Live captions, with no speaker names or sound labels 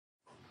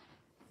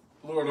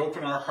Lord,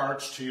 open our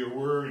hearts to your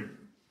word.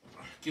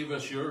 Give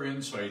us your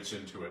insights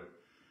into it.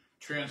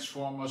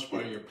 Transform us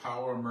by your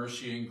power,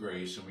 mercy, and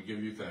grace, and we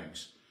give you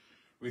thanks.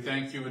 We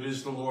thank you it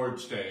is the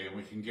Lord's day, and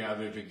we can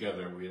gather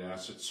together. We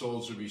ask that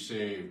souls will be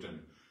saved,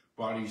 and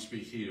bodies be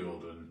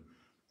healed, and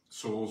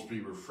souls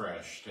be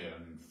refreshed,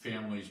 and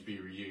families be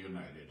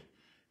reunited.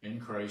 In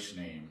Christ's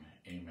name,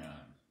 amen.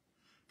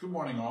 Good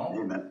morning, all.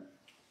 Amen.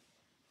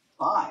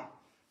 Hi.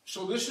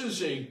 So this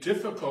is a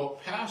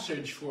difficult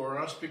passage for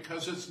us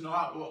because it's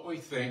not what we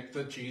think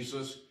that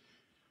Jesus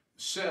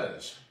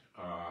says.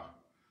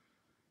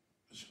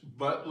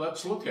 But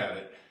let's look at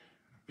it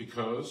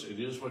because it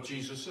is what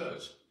Jesus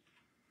says.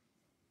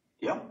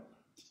 Yep.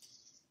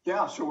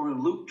 Yeah, so we're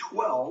in Luke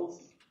 12,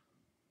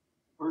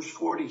 verse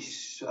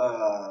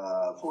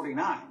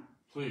 49.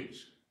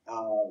 Please.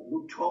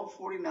 Luke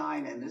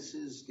 12:49, and this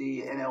is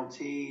the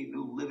NLT,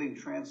 New Living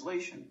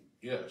Translation.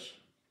 Yes.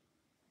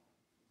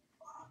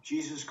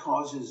 Jesus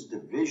causes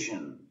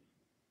division.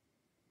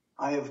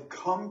 I have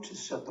come to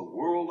set the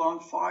world on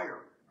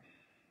fire.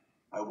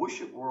 I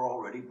wish it were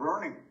already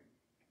burning.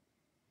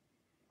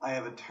 I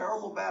have a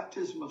terrible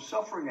baptism of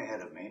suffering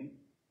ahead of me,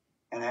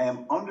 and I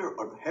am under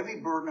a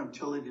heavy burden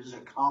until it is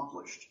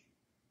accomplished.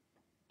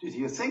 Did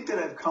you think that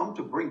I've come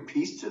to bring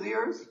peace to the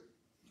earth?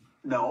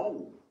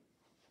 No.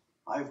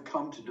 I've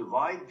come to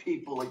divide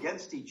people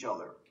against each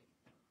other.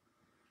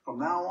 From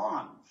now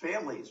on,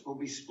 families will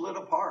be split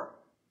apart.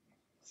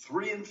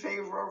 3 in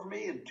favor of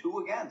me and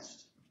 2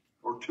 against,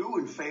 or 2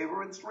 in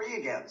favor and 3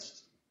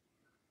 against.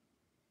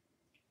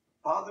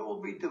 Father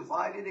will be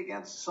divided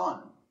against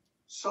son,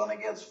 son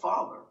against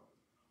father,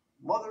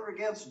 mother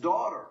against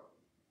daughter,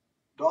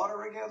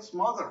 daughter against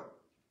mother,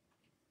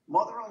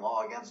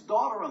 mother-in-law against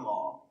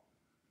daughter-in-law,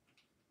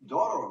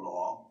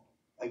 daughter-in-law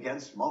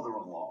against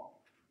mother-in-law.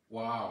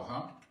 Wow,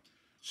 huh?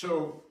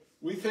 So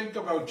we think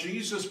about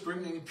Jesus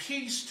bringing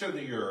peace to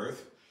the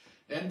earth,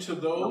 and to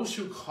those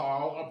who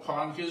call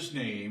upon his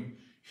name,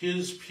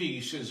 his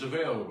peace is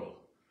available.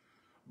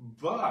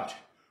 But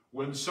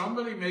when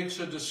somebody makes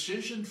a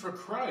decision for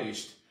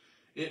Christ,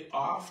 it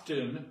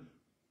often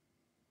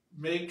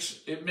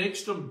makes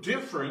them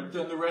different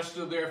than the rest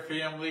of their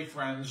family,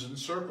 friends, and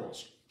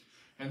circles.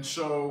 And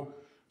so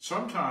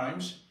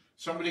sometimes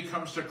somebody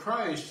comes to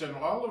Christ and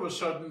all of a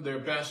sudden their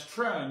best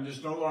friend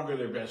is no longer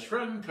their best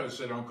friend because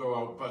they don't go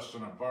out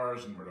busting up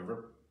bars and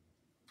whatever.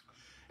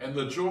 And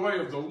the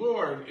joy of the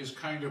Lord is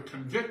kind of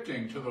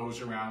convicting to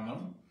those around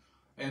them.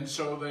 And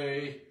so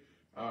they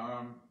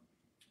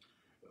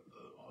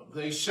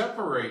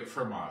separate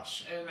from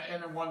us.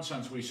 And in one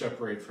sense, we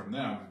separate from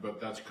them, but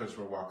that's because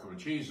we're walking with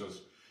Jesus.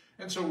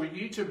 And so we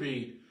need to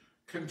be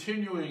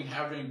continuing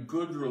having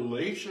good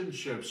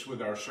relationships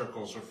with our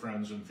circles of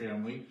friends and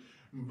family,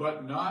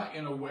 but not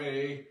in a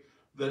way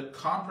that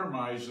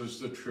compromises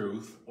the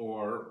truth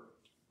or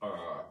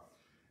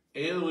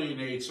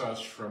alienates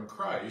us from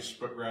Christ,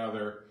 but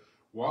rather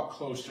walk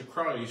close to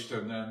Christ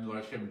and then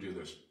let him do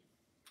this.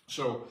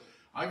 So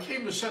I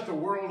came to set the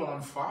world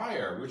on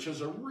fire, which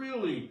is a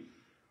really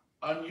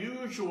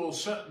unusual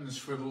sentence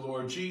for the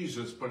Lord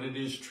Jesus, but it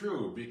is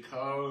true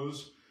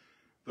because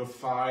the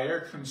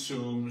fire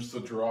consumes the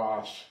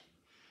dross,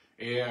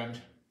 and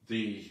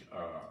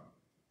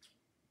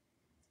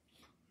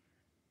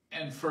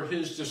and for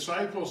his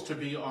disciples to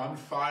be on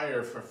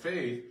fire for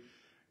faith,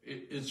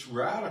 it's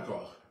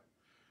radical.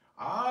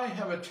 I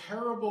have a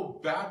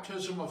terrible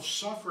baptism of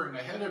suffering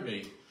ahead of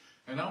me,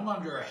 and I'm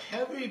under a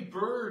heavy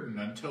burden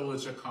until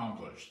it's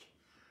accomplished.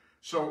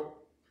 So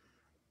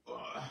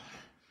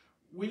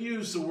we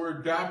use the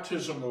word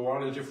baptism a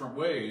lot of different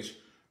ways,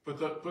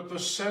 but the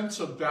sense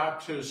of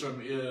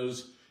baptism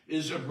is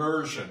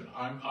immersion.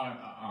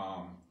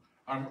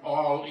 I'm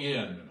all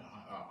in.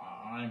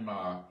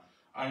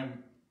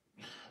 I'm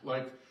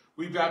like,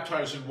 we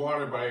baptize in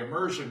water by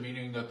immersion,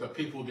 meaning that the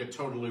people get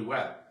totally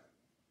wet.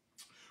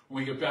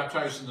 When we get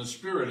baptized in the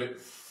Spirit, it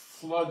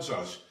floods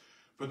us.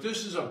 But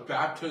this is a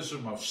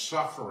baptism of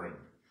suffering.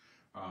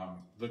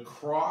 The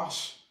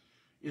cross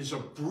is a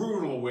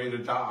brutal way to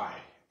die.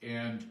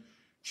 And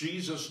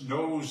Jesus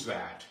knows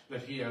that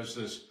he has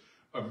this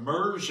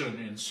immersion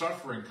in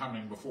suffering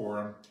coming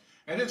before him.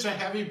 And it's a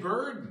heavy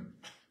burden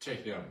to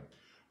him.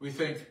 We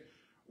think,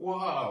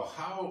 wow,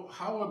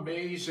 how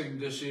amazing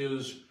this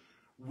is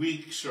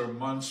weeks or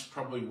months,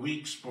 probably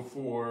weeks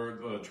before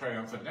the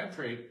triumphant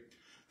entry,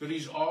 that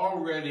he's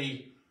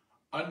already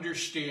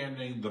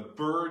understanding the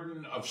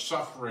burden of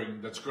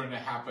suffering that's going to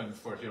happen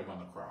for him on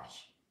the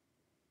cross.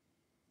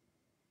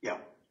 Yeah.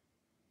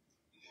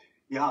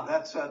 Yeah,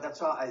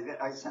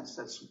 I sense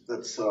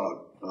that's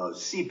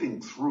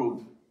seeping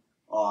through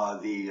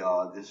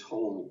this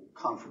whole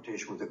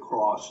confrontation with the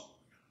cross,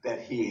 that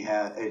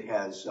it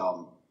has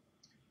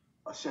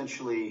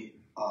essentially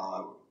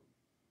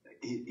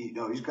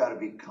he's got to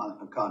be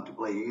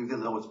contemplating,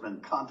 even though it's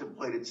been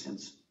contemplated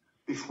since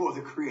before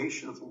the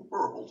creation of the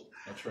world.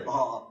 That's right.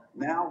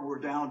 Now we're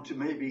down to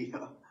maybe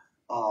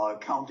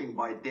counting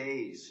by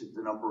days,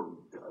 the number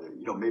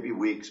of, maybe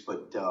weeks,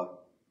 but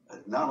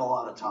not a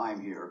lot of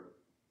time here.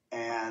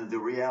 And the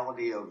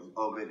reality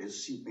of it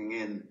is seeping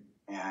in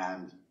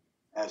And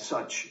as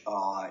such,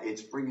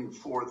 it's bringing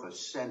forth a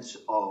sense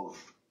of,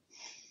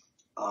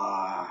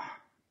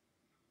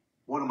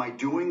 what am I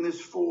doing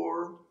this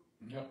for?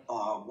 Yep.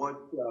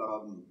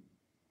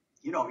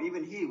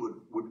 Even he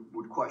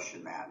would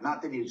question that.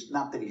 Not that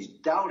he's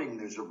doubting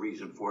there's a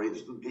reason for it.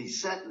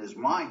 He's set in his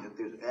mind that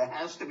it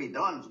has to be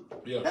done.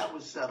 Yes. That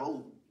was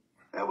settled.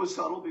 That was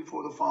settled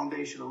before the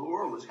foundation of the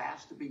world. This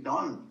has to be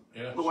done.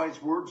 Yes.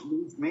 Otherwise, words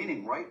lose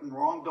meaning. Right and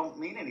wrong don't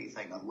mean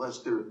anything unless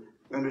they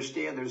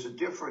understand there's a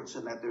difference,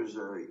 and that there's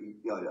a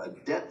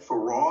debt for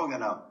wrong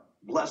and a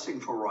blessing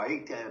for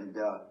right, and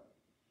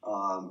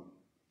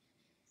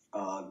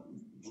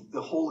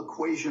the whole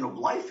equation of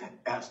life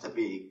has to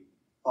be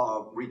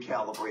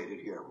recalibrated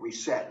here,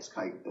 reset. It's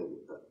kind of,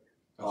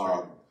 That's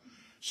right.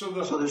 So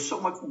there's so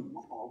much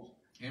involved.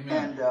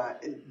 Amen.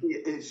 And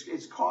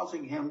it's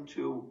causing him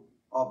to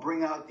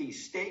bring out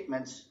these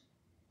statements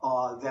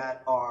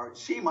that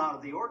seem out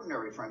of the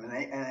ordinary for him,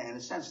 and in a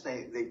sense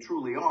they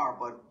truly are.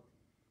 But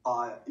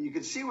you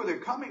can see where they're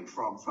coming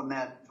from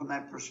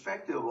that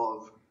perspective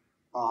of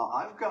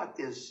I've got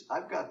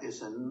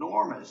this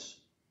enormous,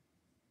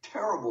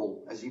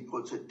 terrible, as he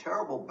puts it,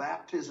 terrible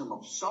baptism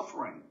of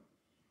suffering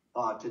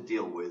to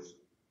deal with,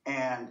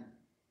 and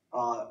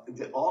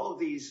all of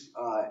these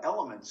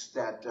elements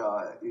that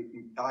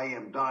I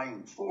am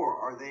dying for,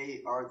 are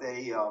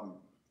they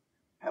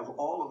have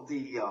all of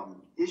the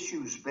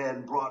issues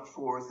been brought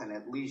forth and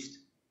at least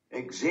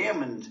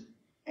examined?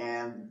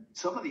 And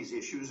some of these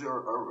issues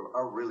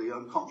are really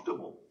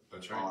uncomfortable.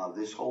 That's right.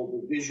 This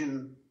whole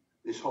division,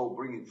 this whole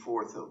bringing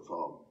forth of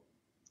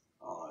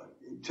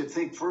to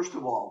think, first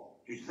of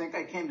all, do you think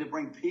I came to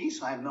bring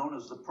peace? I am known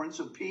as the Prince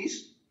of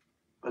Peace.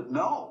 But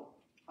no,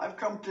 I've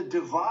come to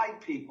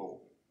divide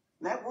people.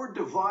 And that word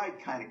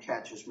divide kind of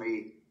catches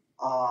me.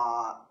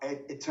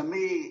 To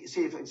me, it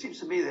seems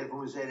to me that if it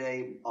was at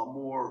a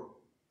more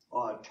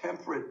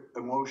temperate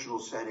emotional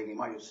setting, he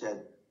might have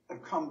said,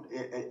 I've come,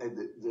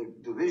 the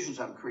divisions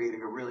I'm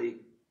creating are really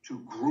to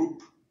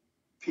group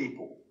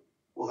people.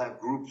 We'll have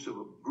groups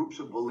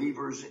of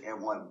believers,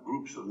 and we'll have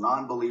groups of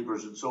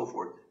non-believers and so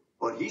forth.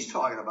 But he's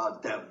talking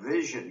about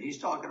division. He's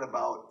talking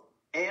about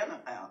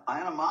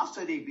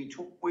animosity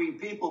between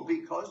people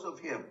because of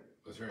him.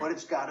 That's right. But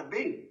it's got to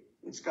be.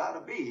 It's got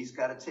to be. He's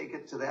got to take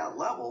it to that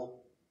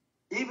level.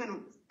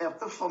 Even at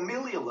the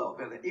familial level,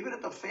 even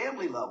at the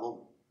family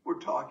level, we're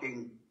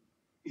talking,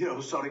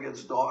 son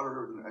against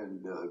daughter,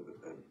 and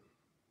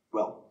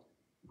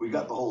we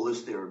got the whole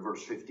list there in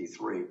verse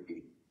 53.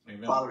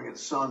 Amen. Father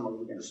against son,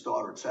 mother against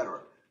daughter,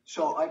 etc.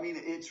 So, I mean,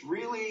 it's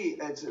really,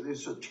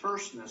 there's a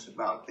terseness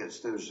about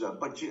this.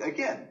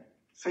 Again,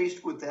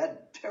 faced with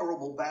that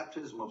terrible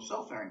baptism of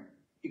suffering,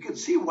 you can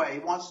see why he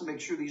wants to make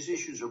sure these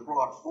issues are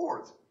brought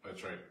forth.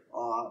 That's right.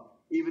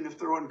 Even if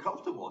they're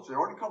uncomfortable. If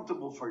they're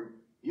uncomfortable for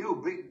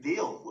you, big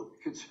deal.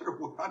 Consider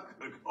what I'm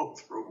going to go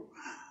through.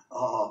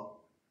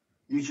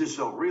 You just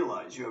don't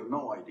realize. You have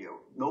no idea.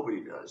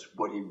 Nobody does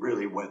what he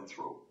really went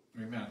through.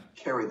 Amen.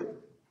 Carry the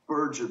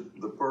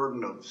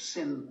burden of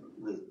sin,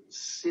 the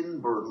sin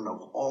burden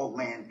of all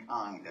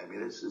mankind. I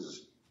mean,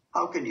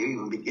 how can you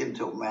even begin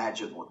to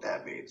imagine what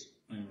that means?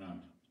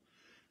 Amen.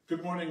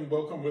 Good morning.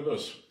 Welcome with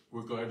us.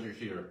 We're glad you're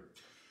here.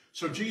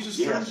 So Jesus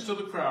Yes. turns to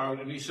the crowd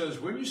and he says,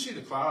 when you see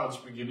the clouds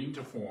beginning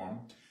to form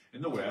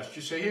in the west,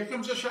 you say, here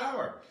comes a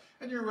shower.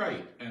 And you're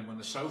right. And when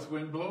the south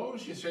wind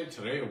blows, you say,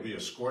 today will be a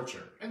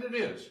scorcher. And it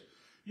is.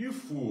 You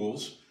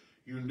fools,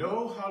 you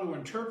know how to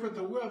interpret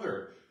the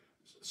weather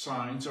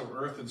signs of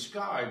earth and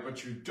sky,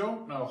 but you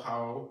don't know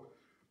how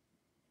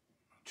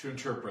to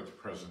interpret the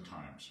present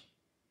times.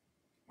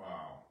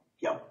 Wow.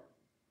 Yep.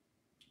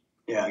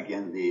 Yeah,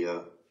 again,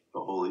 the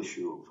whole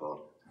issue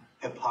of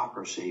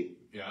hypocrisy.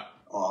 Yeah.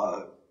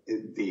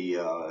 The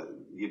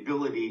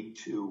ability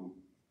to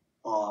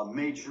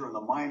major in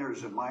the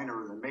minors and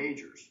minor in the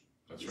majors.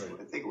 That's right.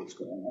 I think what's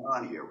going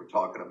on here. We're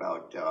talking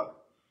about,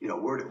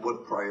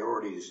 what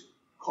priorities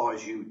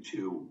cause you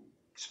to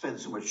spend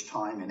so much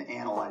time in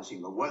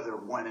analyzing the weather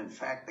when, in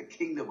fact, the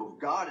kingdom of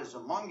God is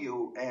among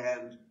you,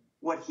 and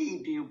what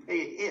heed do you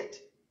pay it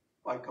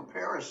by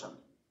comparison?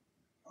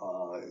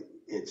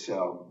 It's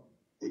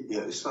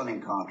a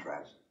stunning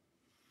contrast.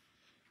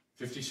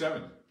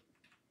 57.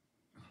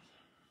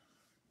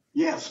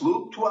 Yes,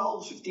 Luke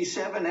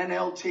 12:57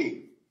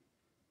 NLT.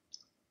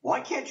 Why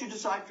can't you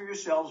decide for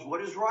yourselves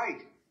what is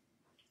right?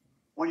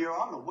 When you're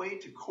on the way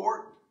to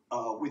court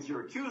with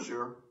your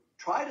accuser,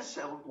 try to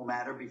settle the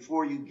matter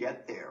before you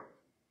get there.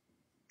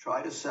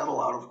 Try to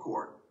settle out of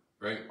court.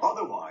 Right.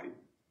 Otherwise,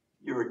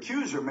 your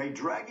accuser may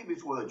drag you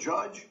before the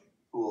judge,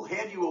 who will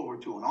hand you over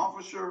to an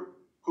officer,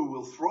 who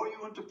will throw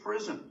you into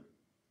prison.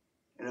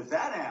 And if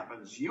that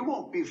happens, you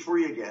won't be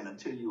free again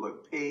until you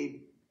have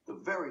paid the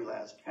very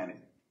last penny.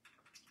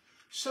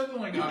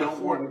 Settling You out don't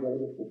of want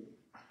court.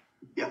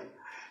 to go.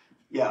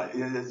 Yeah,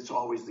 it's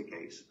always the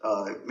case.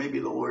 Maybe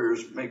the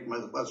lawyers make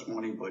less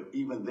money, but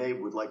even they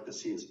would like to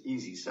see an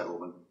easy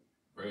settlement.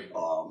 Right.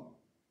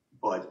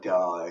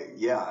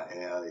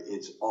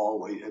 It's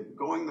always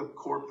going the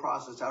court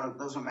process out. It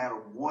doesn't matter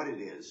what it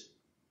is.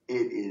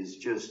 it is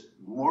just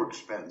more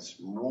expense,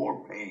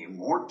 more pain,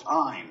 more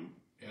time,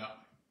 Yeah.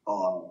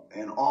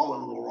 and all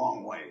in the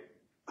wrong way.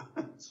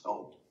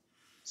 So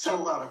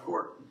settle out of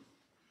court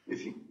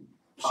if you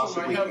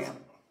possibly can.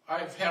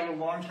 I've had a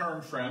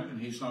long-term friend,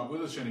 and he's not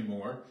with us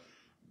anymore,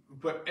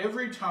 but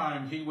every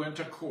time he went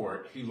to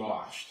court, he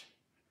lost.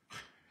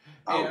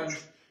 Ouch. And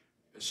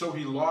so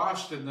he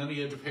lost, and then he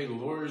had to pay the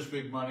lawyers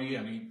big money,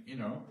 and he,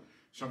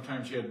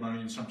 sometimes he had money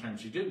and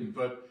sometimes he didn't.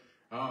 But,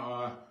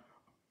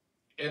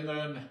 and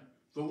then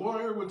the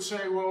lawyer would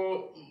say,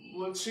 well,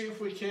 let's see if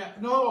we can't.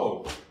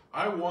 No,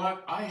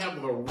 I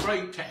have the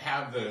right to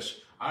have this.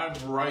 I'm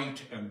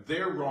right, and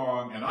they're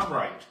wrong, and I'm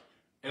right,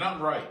 and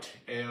I'm right.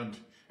 And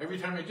every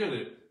time he did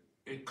it,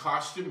 it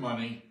cost him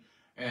money,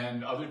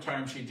 and other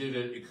times he did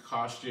it, it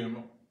cost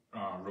him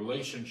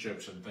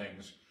relationships and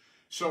things.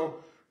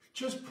 So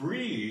just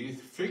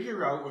breathe,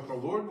 figure out what the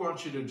Lord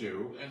wants you to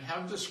do, and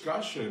have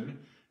discussion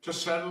to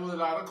settle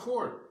it out of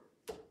court.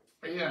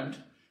 And,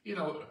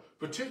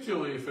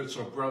 particularly if it's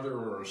a brother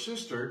or a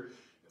sister,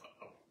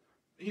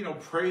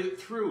 pray it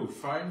through.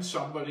 Find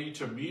somebody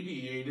to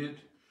mediate it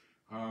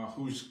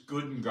who's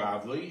good and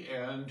godly,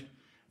 and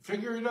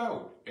figure it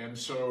out. And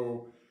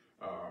so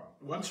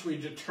once we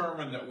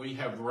determine that we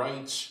have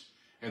rights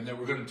and that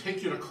we're going to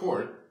take you to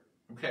court,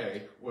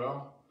 okay,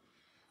 well,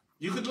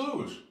 you could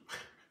lose.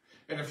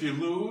 And if you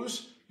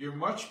lose, you're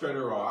much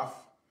better off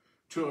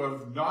to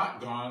have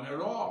not gone at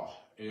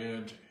all.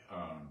 And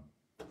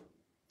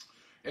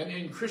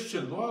in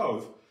Christian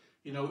love,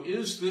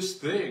 is this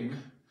thing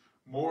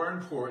more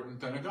important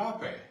than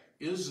agape?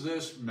 Is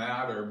this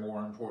matter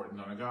more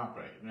important than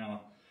agape?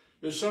 Now,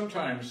 there's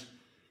sometimes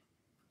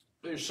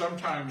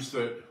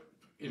that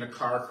in a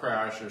car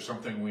crash or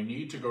something, we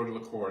need to go to the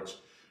courts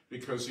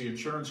because the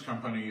insurance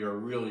company are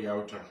really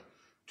out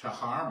to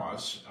harm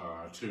us,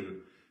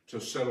 to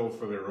settle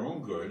for their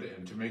own good,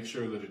 and to make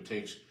sure that it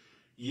takes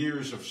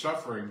years of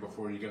suffering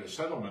before you get a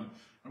settlement.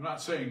 I'm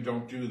not saying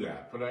don't do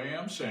that, but I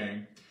am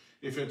saying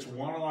if it's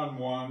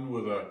one-on-one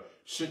with a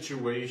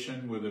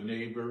situation with a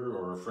neighbor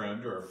or a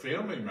friend or a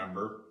family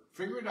member,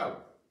 figure it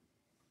out.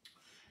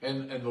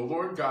 And the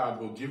Lord God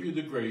will give you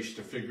the grace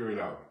to figure it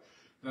out.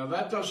 Now,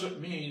 that doesn't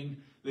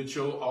mean that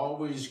you'll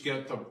always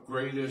get the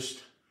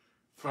greatest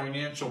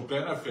financial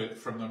benefit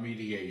from the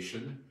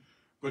mediation,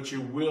 but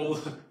you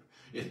will.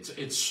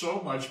 It's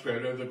so much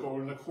better than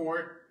going to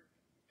court,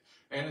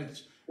 and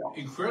it's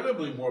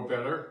incredibly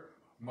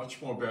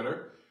much more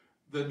better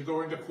than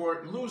going to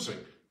court and losing.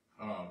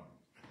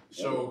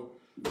 So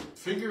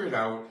figure it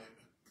out,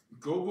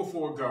 go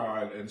before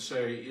God and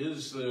say,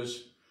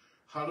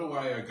 how do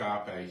I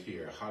agape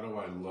here? How do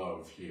I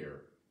love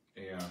here?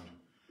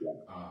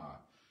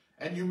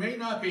 And you may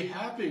not be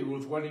happy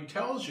with what he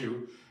tells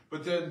you,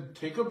 but then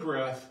take a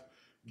breath,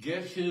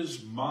 get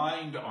his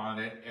mind on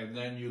it, and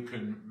then you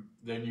can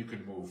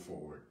move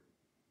forward.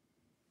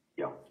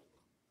 Yeah.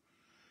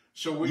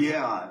 So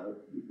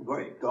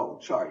Wait, go.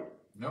 Sorry.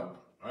 No,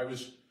 I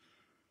was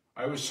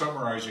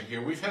summarizing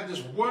here. We've had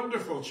this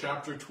wonderful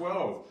chapter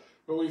 12,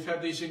 where we've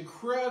had these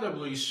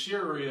incredibly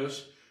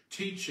serious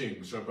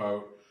teachings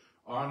about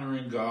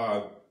honoring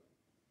God,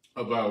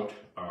 about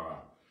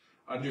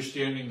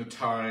understanding the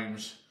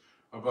times,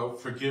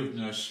 about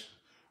forgiveness,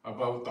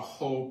 about the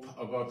hope,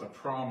 about the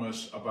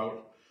promise,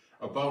 about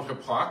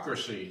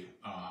hypocrisy.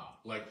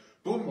 Like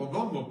boom, boom,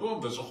 boom, boom,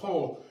 boom. There's a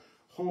whole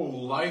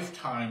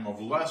lifetime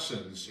of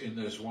lessons in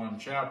this one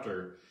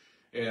chapter,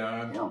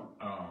 and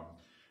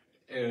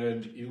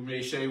you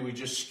may say we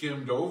just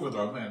skimmed over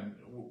them, and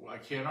I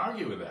can't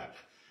argue with that.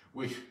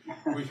 We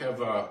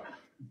have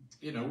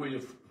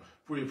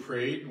we've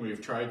prayed and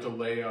we've tried to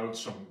lay out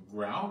some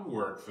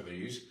groundwork for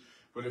these.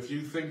 But if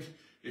you think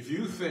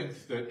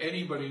that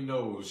anybody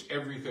knows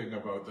everything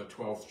about the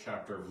 12th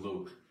chapter of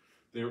Luke,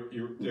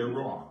 they're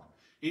wrong.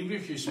 Even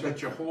if you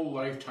spent your whole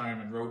lifetime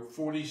and wrote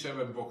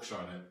 47 books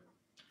on it,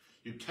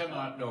 you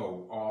cannot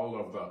know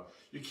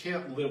you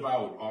can't live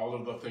out all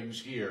of the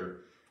things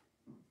here.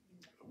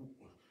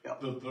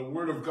 The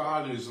Word of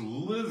God is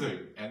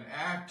living and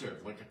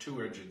active like a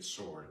two-edged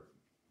sword.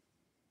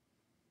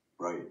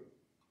 Right.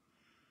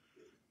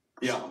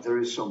 Yeah, there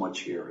is so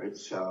much here.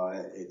 It's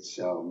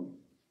a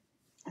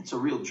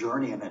real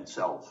journey in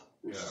itself.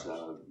 This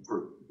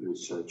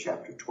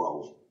chapter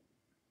 12,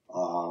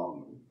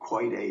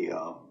 quite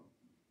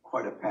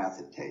a path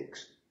it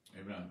takes.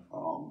 Amen.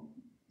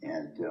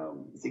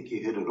 I think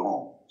you hit it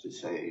all to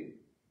say,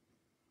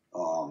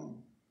 you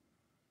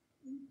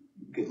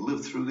could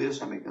live through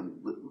this. I mean,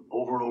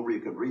 over and over, you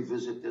could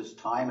revisit this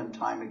time and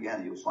time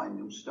again. You'll find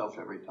new stuff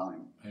every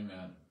time.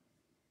 Amen.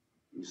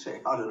 You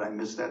say, how did I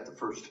miss that the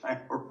first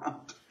time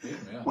around?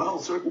 Amen. Well,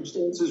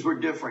 circumstances were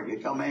different. You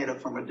come at it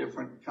from a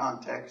different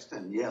context,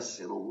 and yes,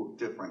 it'll look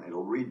different.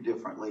 It'll read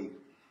differently.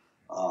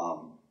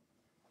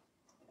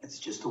 It's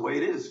just the way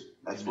it is.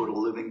 That's what a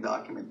living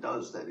document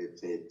does, that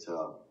it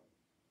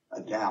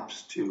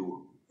adapts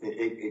to,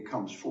 it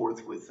comes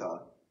forth with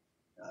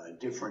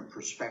different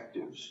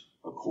perspectives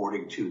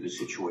according to the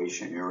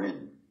situation you're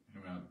in.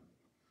 Amen.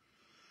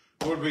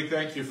 Lord, we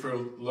thank you for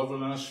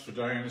loving us, for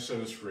dying to set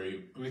us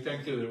free. We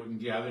thank you that we can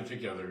gather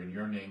together in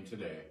your name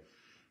today.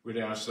 We'd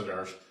ask that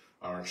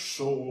our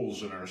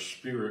souls and our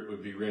spirit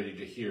would be ready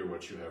to hear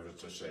what you have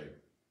to say.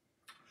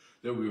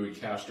 That we would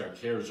cast our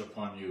cares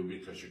upon you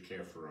because you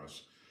care for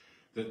us.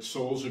 That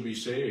souls would be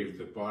saved,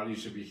 that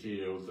bodies would be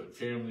healed, that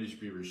families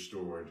be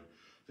restored,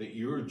 that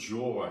your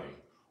joy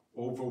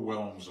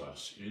overwhelms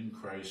us. In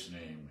Christ's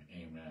name,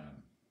 amen.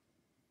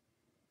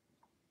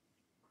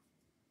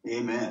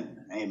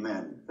 Amen.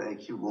 Amen.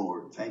 Thank you,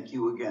 Lord. Thank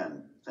you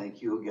again.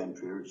 Thank you again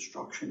for your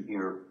instruction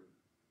here.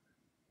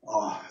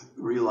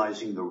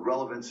 Realizing the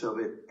relevance of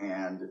it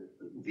and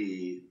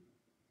the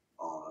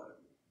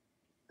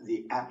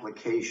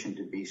application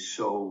to be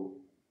so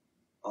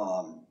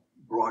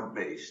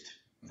broad-based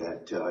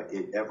that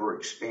it ever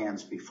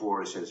expands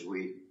before us as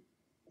we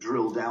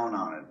drill down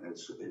on it.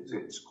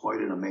 It's quite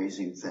an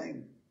amazing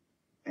thing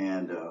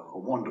and a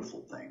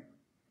wonderful thing.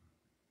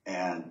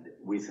 And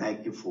we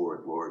thank you for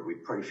it, Lord. We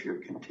pray for your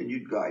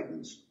continued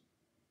guidance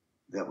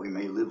that we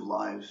may live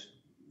lives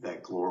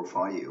that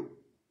glorify you.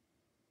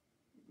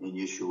 In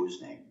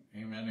Yeshua's name.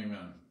 Amen,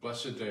 amen.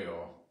 Blessed day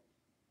all.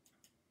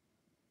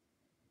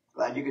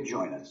 Glad you could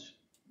join us.